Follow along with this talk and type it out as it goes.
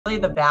really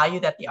the value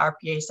that the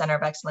RPA Center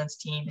of Excellence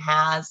team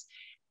has,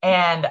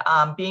 and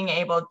being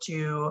able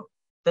to,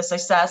 the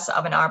success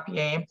of an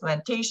RPA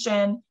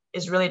implementation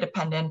is really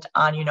dependent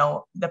on,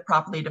 the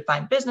properly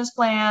defined business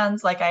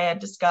plans, like I had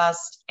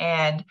discussed,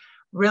 and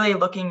really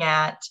looking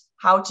at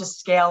how to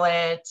scale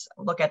it,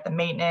 look at the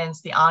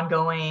maintenance, the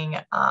ongoing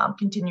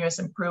continuous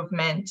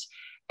improvement,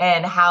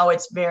 and how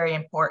it's very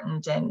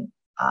important and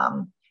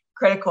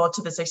critical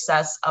to the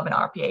success of an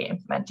RPA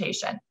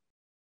implementation.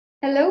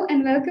 Hello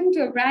and welcome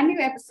to a brand new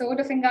episode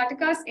of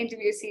Engatica's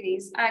interview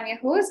series. I'm your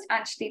host,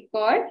 Anshdeep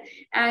Kaur,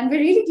 and we're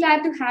really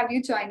glad to have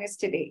you join us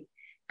today.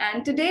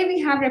 And today we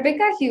have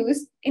Rebecca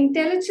Huus,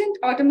 intelligent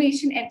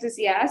automation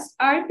enthusiast,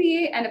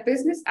 RPA, and a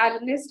business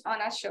analyst on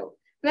our show.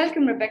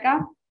 Welcome,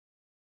 Rebecca.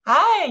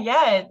 Hi,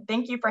 yeah,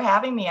 thank you for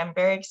having me. I'm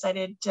very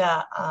excited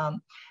to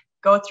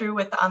go through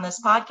on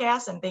this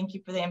podcast, and thank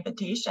you for the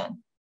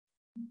invitation.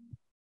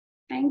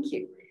 Thank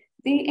you.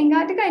 The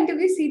Engatica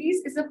interview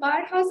series is a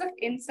powerhouse of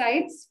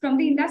insights from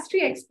the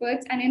industry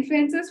experts and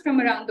influencers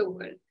from around the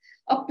world,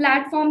 a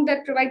platform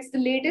that provides the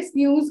latest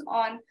news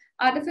on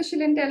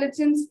artificial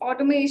intelligence,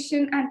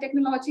 automation, and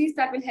technologies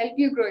that will help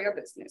you grow your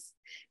business.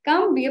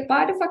 Come be a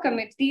part of our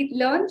community,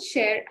 learn,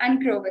 share, and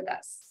grow with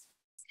us.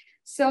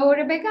 So,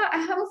 Rebecca, I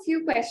have a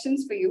few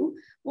questions for you.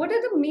 What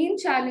are the main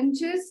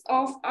challenges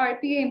of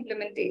RPA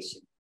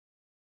implementation?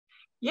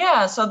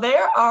 Yeah, so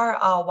there are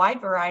a wide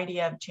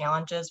variety of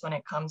challenges when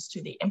it comes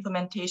to the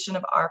implementation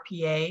of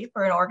RPA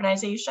for an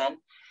organization.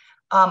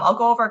 I'll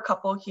go over a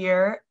couple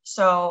here.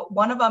 So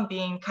one of them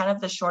being kind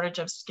of the shortage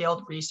of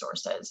skilled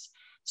resources.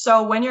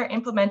 So when you're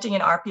implementing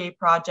an RPA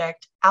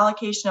project,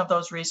 allocation of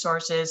those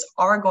resources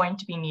are going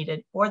to be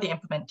needed for the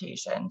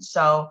implementation.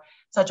 So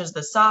such as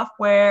the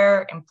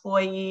software,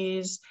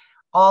 employees,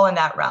 all in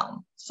that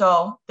realm.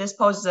 So this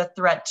poses a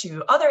threat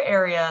to other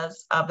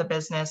areas of the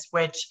business,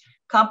 which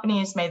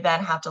companies may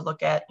then have to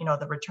look at,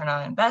 the return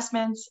on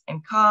investments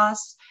and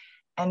costs.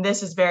 And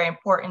this is very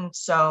important.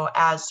 So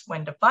as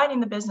when defining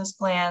the business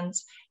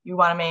plans, you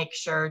want to make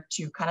sure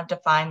to kind of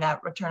define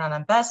that return on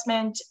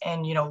investment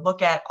and,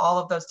 look at all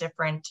of those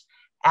different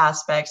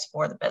aspects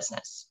for the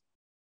business.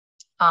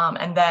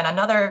 And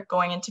then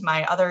going into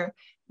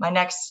my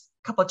next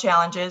couple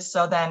challenges.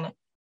 So then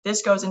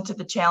this goes into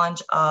the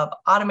challenge of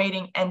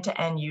automating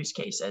end-to-end use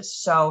cases.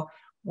 So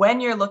when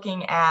you're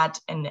looking at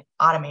an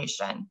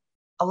automation,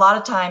 a lot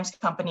of times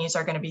companies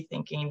are going to be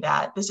thinking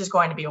that this is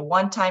going to be a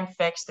one-time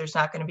fix. There's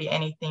not going to be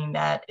anything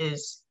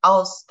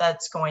else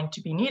that's going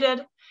to be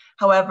needed.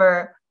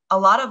 However, a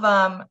lot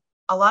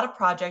of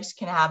projects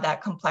can have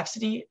that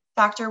complexity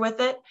factor with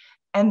it.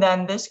 And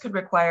then this could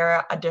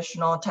require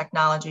additional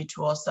technology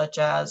tools such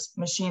as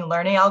machine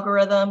learning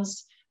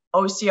algorithms,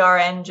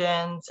 OCR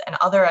engines, and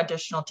other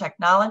additional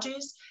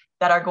technologies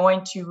that are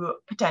going to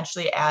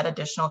potentially add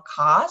additional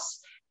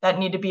costs that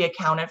need to be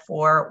accounted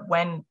for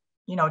when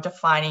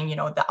defining,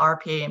 the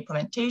RPA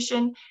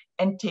implementation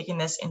and taking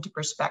this into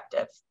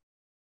perspective.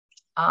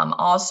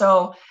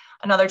 Also,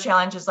 another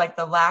challenge is like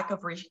the lack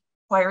of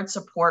required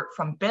support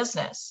from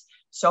business.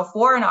 So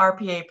for an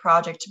RPA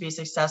project to be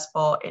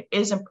successful, it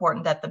is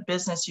important that the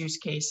business use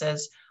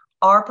cases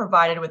are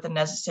provided with the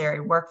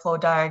necessary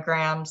workflow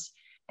diagrams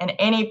and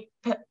any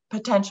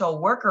potential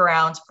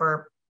workarounds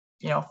for,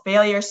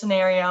 failure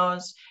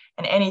scenarios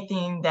and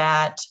anything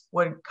that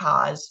would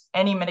cause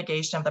any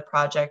mitigation of the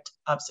project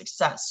of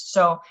success.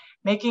 So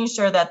making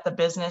sure that the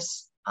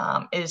business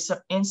is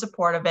in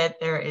support of it,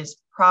 there is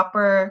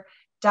proper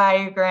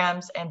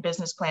diagrams and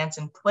business plans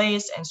in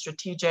place and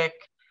strategic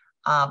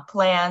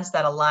plans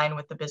that align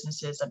with the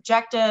business's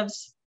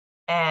objectives.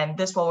 And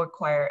this will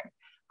require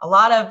a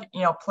lot of,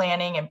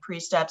 planning and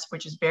pre-steps,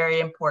 which is very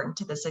important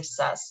to the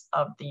success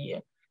of the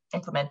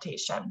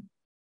implementation.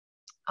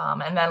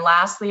 And then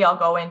lastly, I'll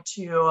go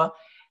into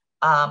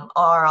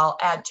or I'll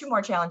add two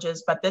more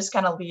challenges, but this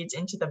kind of leads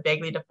into the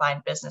vaguely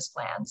defined business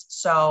plans.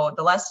 So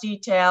the less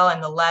detail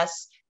and the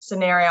less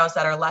scenarios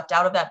that are left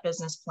out of that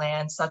business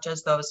plan, such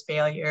as those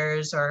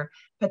failures or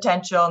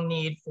potential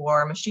need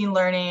for machine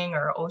learning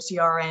or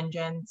OCR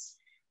engines,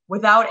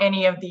 without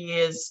any of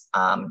these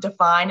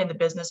defined in the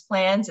business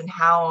plans and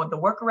how the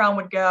workaround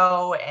would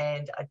go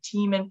and a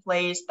team in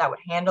place that would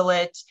handle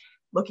it,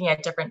 looking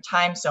at different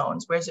time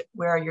zones,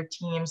 where are your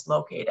teams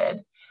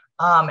located?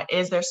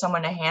 Is there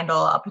someone to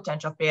handle a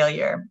potential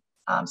failure?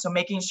 So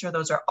making sure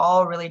those are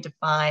all really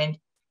defined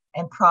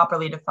and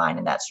properly defined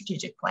in that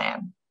strategic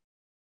plan.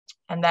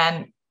 And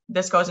then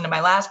this goes into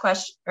my last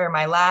question, or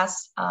my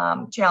last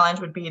challenge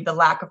would be the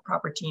lack of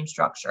proper team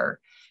structure.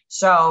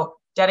 So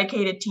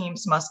dedicated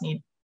teams must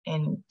need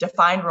in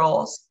defined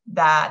roles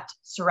that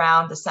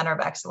surround the Center of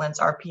Excellence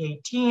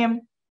RPA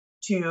team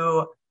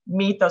to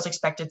meet those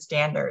expected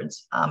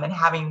standards and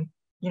having,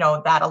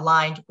 that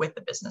aligned with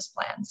the business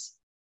plans.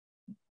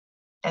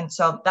 And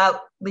so that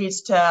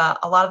leads to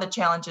a lot of the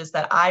challenges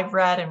that I've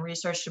read and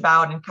researched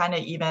about and kind of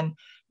even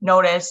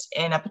noticed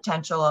in a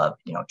potential of,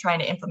 trying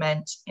to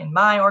implement in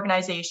my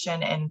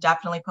organization, and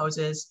definitely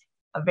poses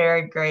a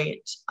very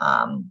great,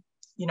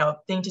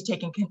 thing to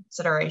take in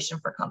consideration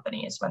for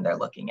companies when they're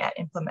looking at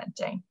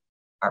implementing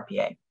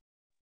RPA.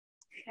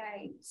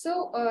 Right.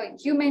 So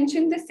you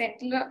mentioned the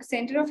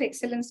Center of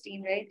Excellence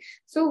team, right?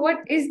 So what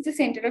is the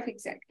Center of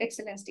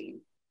Excellence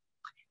team?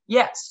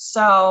 Yes.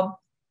 So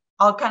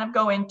I'll kind of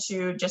go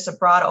into just a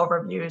broad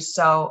overview.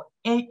 So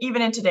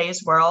even in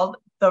today's world,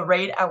 the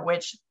rate at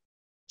which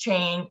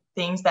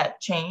things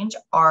that change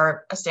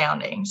are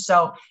astounding.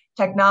 So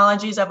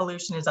technology's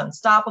evolution is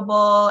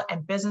unstoppable,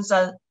 and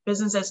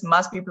businesses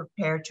must be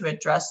prepared to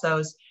address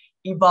those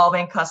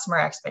evolving customer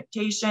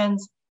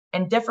expectations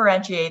and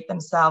differentiate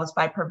themselves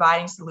by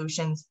providing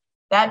solutions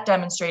that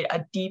demonstrate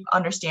a deep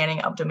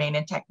understanding of domain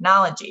and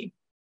technology.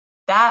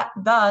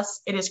 Thus,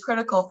 it is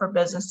critical for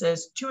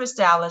businesses to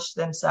establish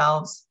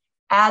themselves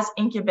as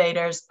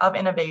incubators of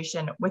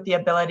innovation with the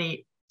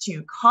ability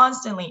to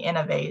constantly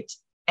innovate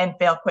and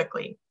fail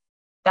quickly.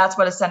 That's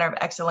what a Center of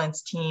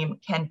Excellence team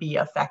can be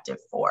effective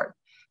for.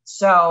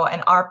 So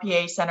an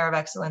RPA Center of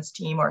Excellence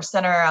team or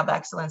Center of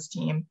Excellence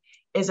team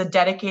is a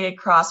dedicated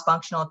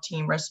cross-functional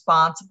team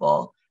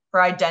responsible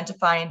for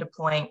identifying and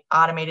deploying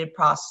automated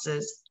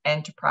processes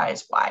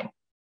enterprise-wide.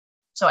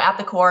 So at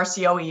the core,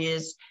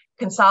 COEs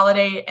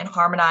consolidate and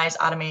harmonize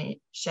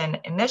automation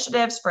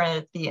initiatives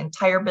for the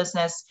entire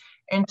business,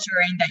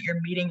 ensuring that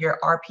you're meeting your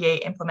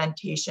RPA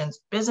implementation's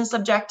business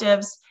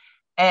objectives.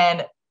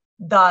 And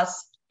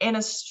thus, in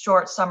a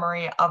short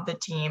summary of the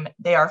team,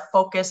 they are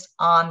focused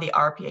on the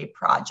RPA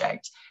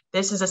project.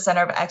 This is a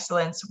Center of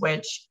Excellence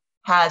which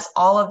has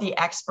all of the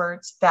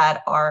experts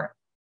that are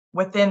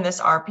within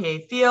this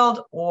RPA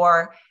field,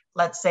 or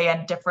let's say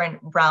a different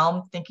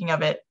realm, thinking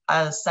of it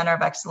as Center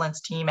of Excellence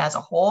team as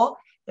a whole.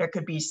 There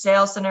could be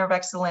Sales Center of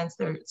Excellence.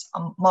 There's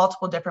a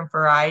multiple different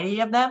variety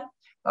of them.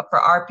 But for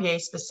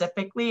RPA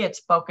specifically, it's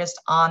focused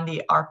on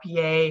the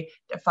RPA,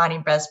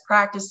 defining best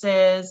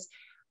practices,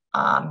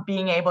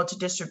 being able to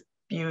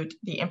distribute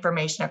the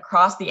information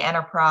across the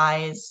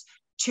enterprise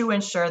to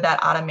ensure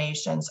that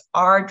automations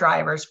are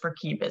drivers for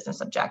key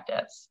business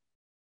objectives.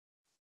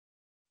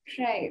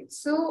 Right.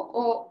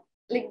 So,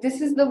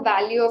 this is the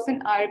value of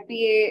an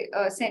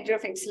RPA Center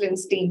of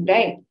Excellence team,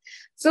 right?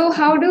 So,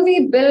 how do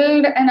we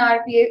build an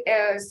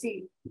RPA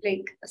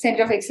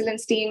Center of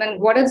Excellence team,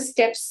 and what are the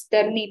steps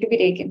that need to be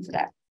taken for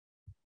that?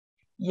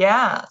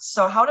 Yeah.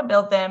 So, how to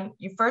build them?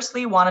 You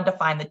firstly want to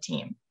define the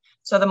team.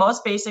 So, the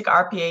most basic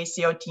RPA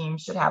CO team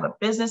should have a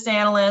business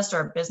analyst or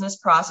a business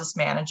process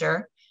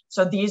manager.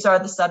 So, these are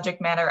the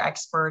subject matter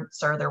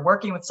experts, or they're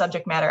working with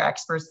subject matter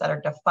experts that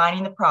are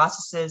defining the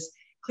processes,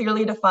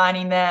 clearly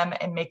defining them,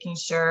 and making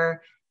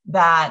sure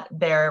that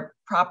they're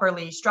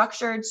properly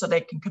structured so they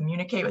can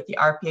communicate with the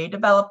RPA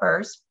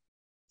developers.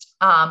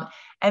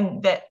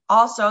 And that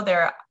also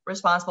they're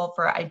responsible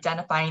for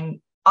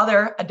identifying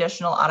other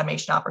additional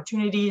automation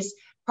opportunities,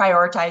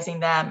 prioritizing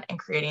them, and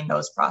creating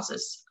those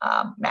process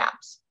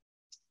maps.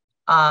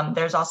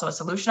 There's also a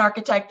solution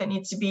architect that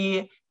needs to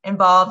be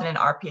involved, and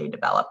an RPA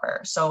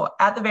developer. So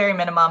at the very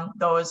minimum,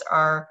 those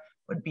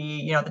would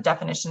be, the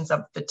definitions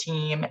of the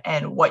team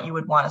and what you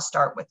would want to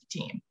start with the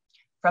team.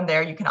 From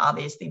there, you can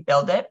obviously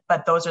build it,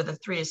 but those are the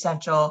three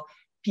essential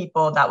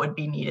people that would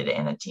be needed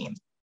in a team.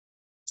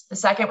 The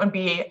second would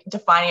be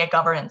defining a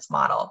governance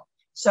model.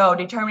 So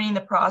determining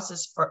the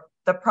process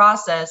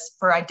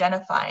for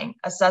identifying,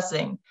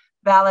 assessing,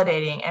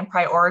 validating, and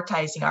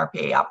prioritizing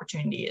RPA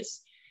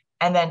opportunities.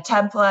 And then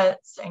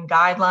templates and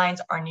guidelines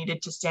are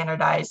needed to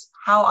standardize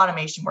how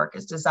automation work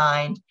is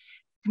designed,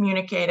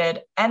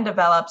 communicated, and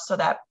developed so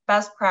that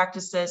best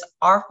practices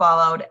are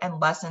followed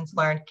and lessons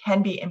learned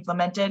can be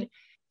implemented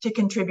to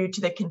contribute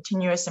to the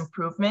continuous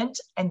improvement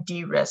and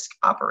de-risk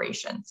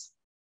operations.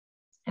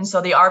 And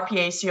so the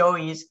RPA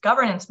COE's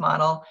governance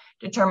model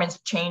determines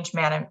change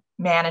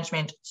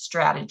management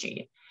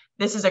strategy.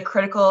 This is a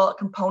critical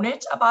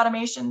component of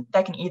automation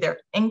that can either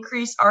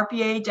increase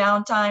RPA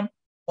downtime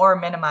or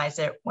minimize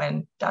it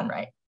when done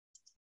right.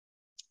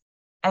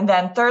 And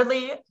then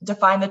thirdly,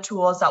 define the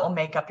tools that will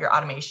make up your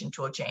automation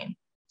tool chain.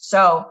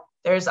 So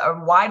there's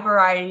a wide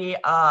variety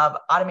of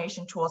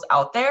automation tools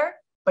out there,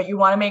 but you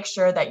want to make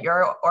sure that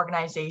your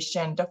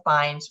organization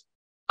defines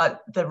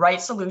the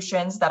right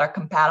solutions that are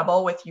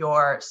compatible with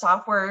your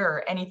software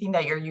or anything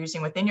that you're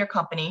using within your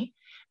company,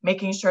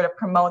 making sure to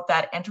promote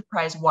that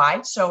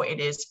enterprise-wide so it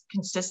is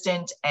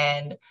consistent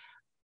and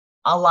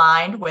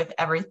aligned with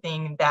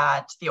everything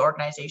that the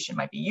organization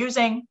might be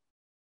using.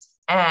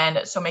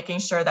 And so making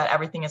sure that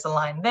everything is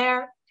aligned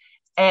there.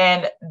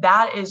 And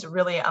that is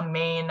really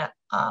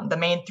the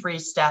main three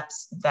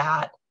steps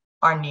that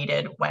are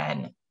needed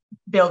when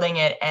building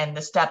it, and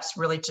the steps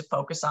really to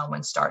focus on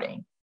when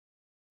starting.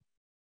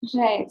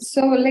 Right.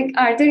 So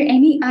are there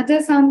any other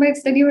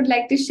soundbites that you would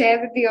like to share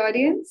with the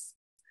audience?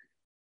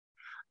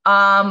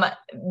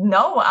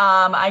 No,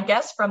 I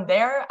guess from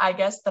there,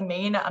 the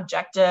main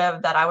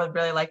objective that I would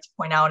really like to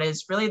point out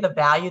is really the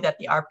value that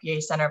the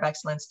RPA Center of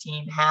Excellence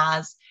team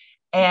has,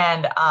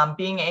 and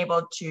being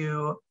able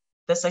to,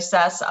 the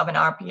success of an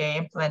RPA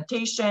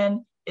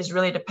implementation is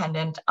really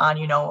dependent on,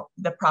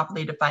 the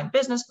properly defined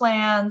business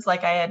plans,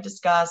 like I had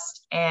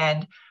discussed,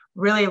 and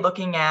really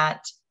looking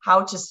at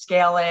how to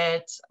scale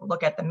it,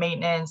 look at the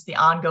maintenance, the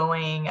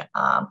ongoing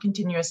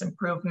continuous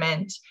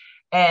improvement,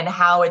 and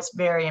how it's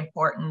very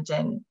important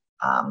and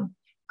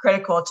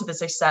critical to the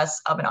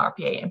success of an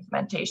RPA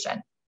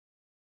implementation.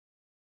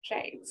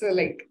 Right. So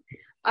like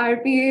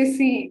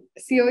RPA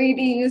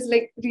COED is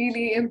like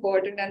really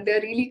important, and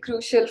they're really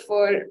crucial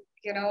for,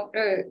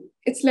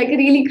 it's like a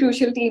really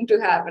crucial team to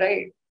have,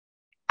 right?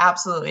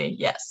 Absolutely,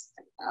 yes.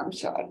 I'm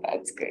sure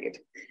that's great.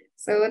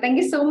 So thank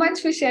you so much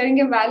for sharing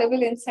your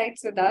valuable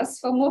insights with us.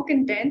 For more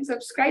content,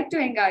 subscribe to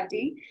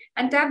Engati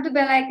and tap the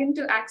bell icon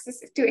to access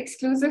to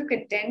exclusive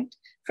content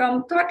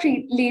from thought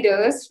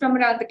leaders from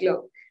around the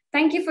globe.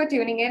 Thank you for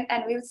tuning in,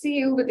 and we'll see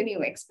you with a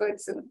new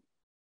expert soon.